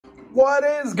What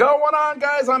is going on,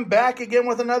 guys? I'm back again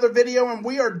with another video, and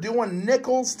we are doing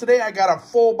nickels today. I got a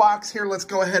full box here. Let's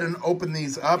go ahead and open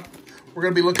these up. We're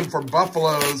going to be looking for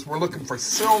buffaloes. We're looking for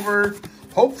silver.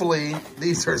 Hopefully,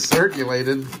 these are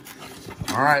circulated.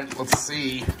 All right, let's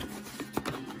see.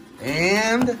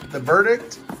 And the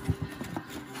verdict.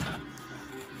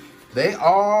 They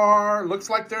are, looks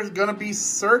like there's going to be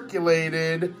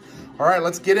circulated. All right,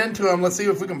 let's get into them. Let's see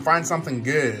if we can find something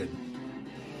good.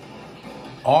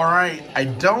 All right, I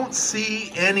don't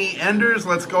see any enders.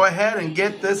 Let's go ahead and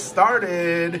get this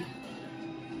started.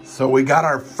 So we got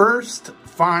our first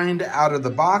find out of the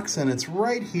box, and it's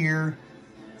right here.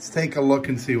 Let's take a look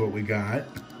and see what we got.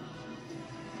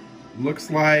 Looks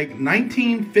like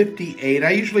 1958. I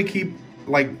usually keep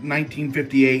like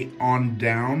 1958 on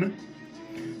down.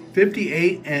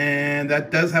 58, and that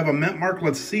does have a mint mark.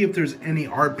 Let's see if there's any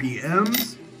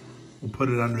RPMs. We'll put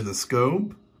it under the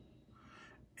scope.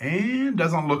 And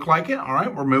doesn't look like it. All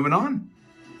right, we're moving on.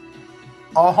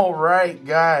 All right,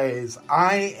 guys.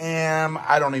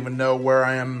 I don't even know where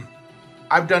I am.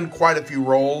 I've done quite a few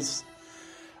rolls.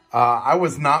 I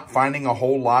was not finding a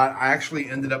whole lot. I actually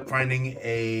ended up finding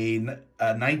a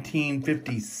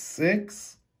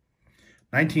 1956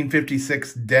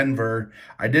 Denver.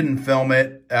 I didn't film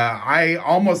it. I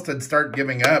almost had started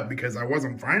giving up because I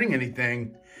wasn't finding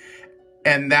anything.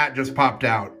 And that just popped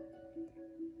out.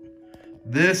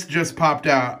 This just popped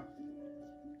out.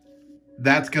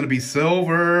 That's going to be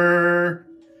silver.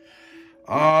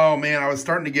 Oh, man, I was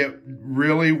starting to get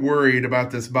really worried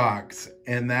about this box.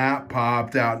 And that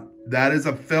popped out. That is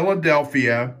a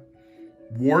Philadelphia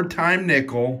wartime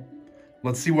nickel.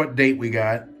 Let's see what date we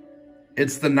got.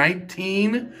 It's the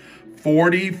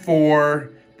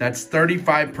 1944. That's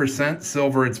 35%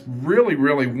 silver. It's really,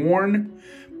 really worn.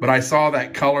 But I saw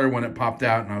that color when it popped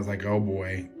out, and I was like, oh,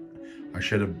 boy. I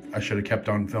should have kept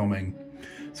on filming.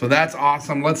 So that's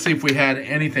awesome. Let's see if we had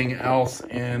anything else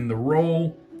in the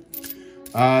roll.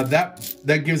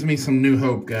 That gives me some new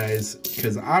hope, guys,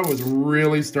 because I was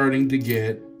really starting to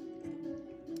get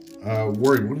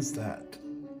worried. What is that?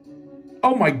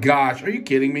 Oh my gosh, are you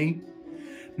kidding me?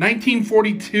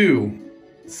 1942,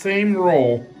 same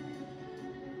roll.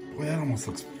 Boy, that almost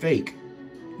looks fake.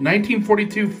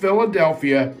 1942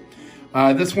 Philadelphia.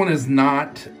 This one is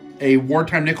not a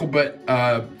wartime nickel, but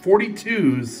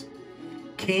 42s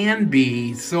can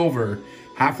be silver.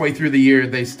 Halfway through the year,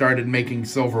 they started making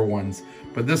silver ones.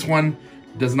 But this one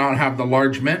does not have the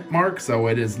large mint mark, so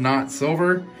it is not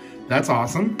silver. That's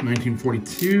awesome.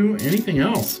 1942. Anything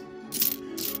else?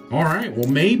 All right, well,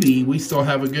 maybe we still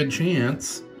have a good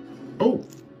chance. Oh.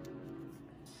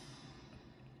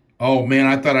 Oh, man,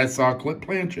 I thought I saw Clip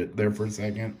Planchet there for a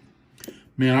second.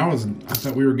 Man, I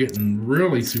thought we were getting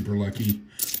really super lucky.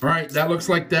 All right, that looks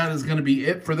like that is going to be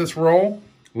it for this roll.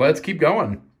 Let's keep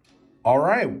going. All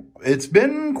right, it's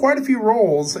been quite a few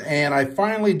rolls, and I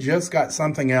finally just got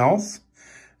something else,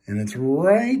 and it's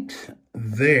right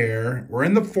there. We're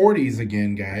in the 40s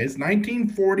again, guys.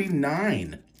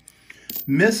 1949.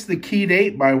 Missed the key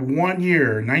date by 1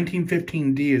 year.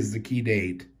 1915D is the key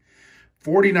date.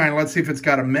 49, let's see if it's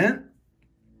got a mint.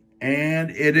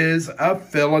 And it is a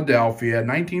Philadelphia,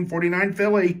 1949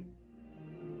 Philly.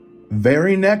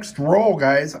 Very next roll,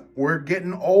 guys. We're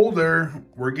getting older.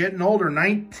 We're getting older.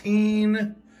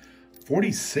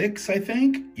 1946, I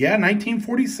think. Yeah,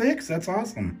 1946. That's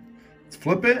awesome. Let's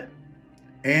flip it.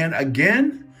 And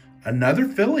again, another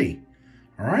Philly.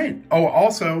 All right. Oh,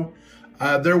 also,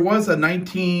 there was a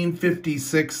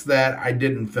 1956 that I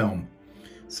didn't film.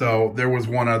 So there was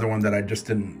one other one that I just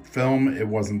didn't film. It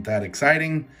wasn't that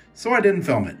exciting, so I didn't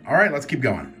film it. All right, let's keep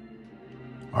going.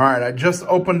 All right, I just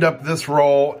opened up this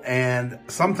roll, and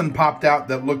something popped out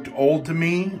that looked old to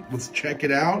me. Let's check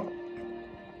it out.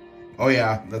 Oh,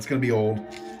 yeah, that's going to be old.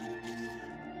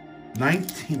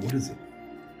 What is it?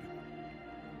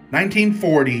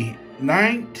 1940.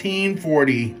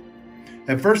 1940.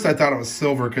 At first, I thought it was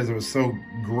silver because it was so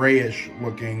grayish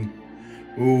looking.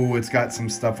 Ooh, it's got some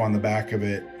stuff on the back of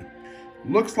it.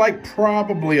 Looks like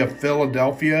probably a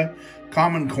Philadelphia.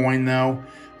 Common coin, though.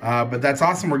 But that's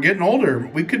awesome. We're getting older.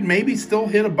 We could maybe still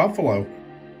hit a buffalo.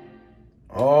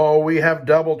 Oh, we have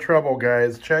double trouble,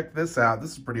 guys. Check this out.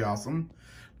 This is pretty awesome.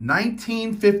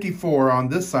 1954 on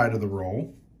this side of the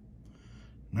roll.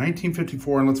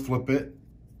 1954, and let's flip it.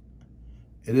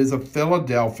 It is a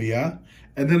Philadelphia.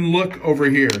 And then look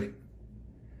over here.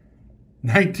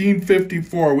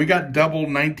 1954. We got double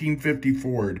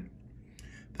 1954.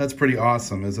 That's pretty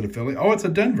awesome. Is it a Philly? Oh, it's a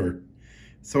Denver.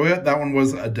 So that one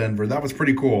was a Denver. That was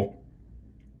pretty cool.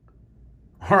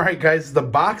 All right, guys, the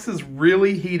box is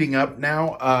really heating up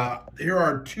now. Here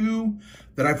are two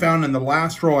that I found in the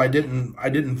last roll. I didn't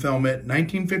film it.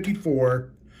 1954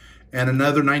 and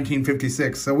another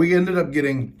 1956. So we ended up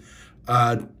getting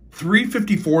 3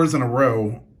 54s in a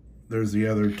row. There's the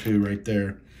other two right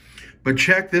there. But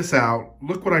check this out.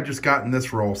 Look what I just got in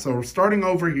this roll. So we're starting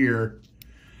over here.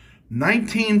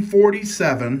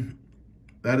 1947.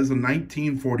 That is a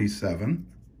 1947.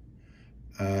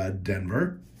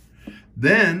 Denver.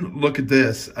 Then, look at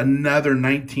this, another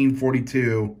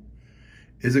 1942.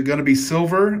 Is it going to be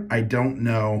silver? I don't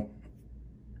know.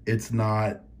 It's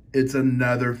not. It's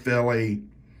another Philly.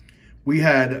 We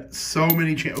had so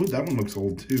many oh, that one looks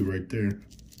old too, right there.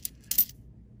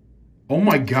 Oh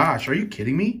my gosh, are you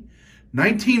kidding me?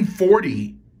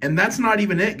 1940, and that's not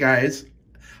even it, guys.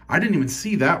 I didn't even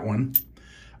see that one.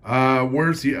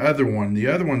 Where's the other one? The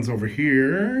other one's over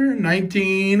here,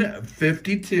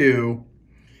 1952.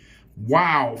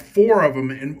 Wow, 4 of them.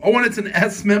 And it's an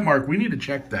S mint mark. We need to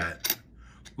check that.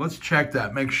 Let's check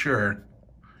that, make sure.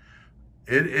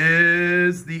 It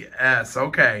is the S,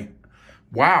 okay.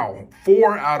 Wow,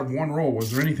 4 out of 1 roll.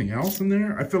 Was there anything else in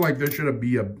there? I feel like there should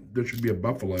be a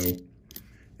buffalo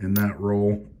in that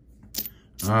roll.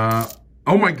 Oh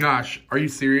my gosh, are you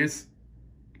serious?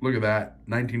 Look at that,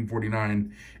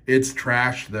 1949. It's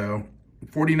trash though.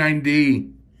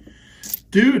 49D.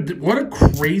 Dude, what a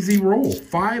crazy roll.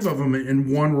 5 of them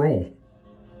in 1 roll.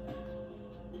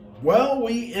 Well,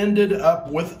 we ended up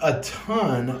with a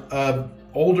ton of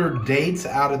older dates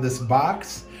out of this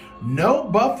box. No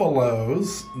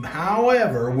buffaloes.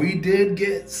 However, we did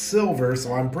get silver,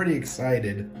 so I'm pretty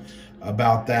excited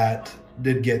about that.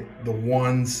 Did get the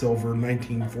 1 silver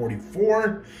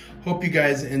 1944. Hope you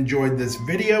guys enjoyed this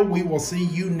video. We will see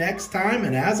you next time,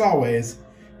 and as always,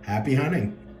 happy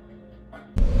hunting.